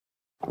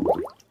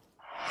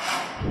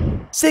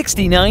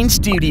69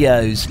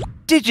 Studios.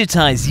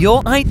 Digitize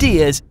your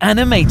ideas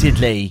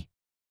animatedly.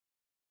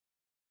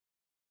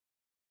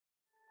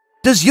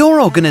 Does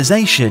your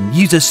organization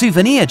use a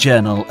souvenir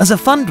journal as a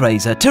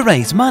fundraiser to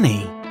raise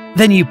money?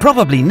 Then you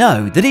probably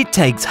know that it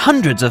takes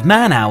hundreds of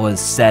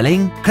man-hours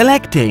selling,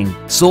 collecting,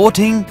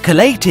 sorting,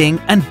 collating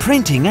and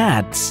printing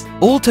ads,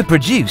 all to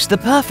produce the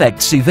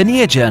perfect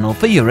souvenir journal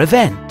for your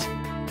event.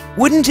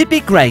 Wouldn't it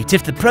be great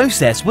if the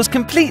process was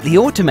completely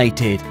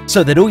automated,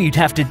 so that all you'd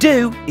have to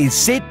do is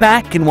sit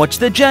back and watch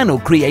the journal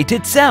create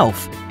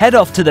itself, head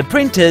off to the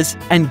printers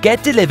and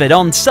get delivered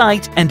on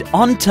site and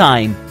on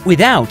time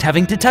without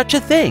having to touch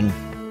a thing?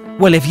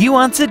 Well, if you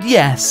answered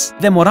yes,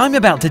 then what I'm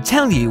about to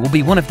tell you will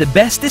be one of the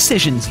best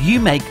decisions you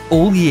make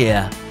all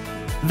year.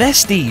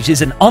 Vestige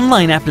is an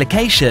online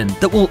application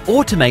that will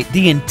automate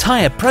the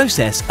entire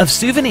process of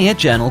souvenir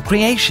journal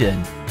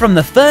creation, from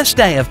the first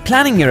day of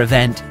planning your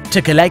event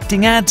to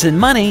collecting ads and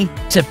money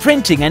to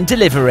printing and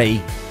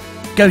delivery.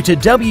 Go to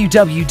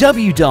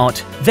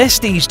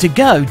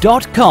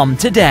www.vestigetogo.com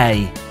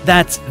today.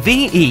 That's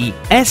VESTIGE,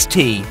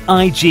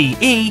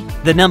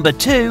 the number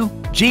 2,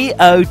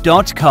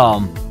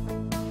 GO.com.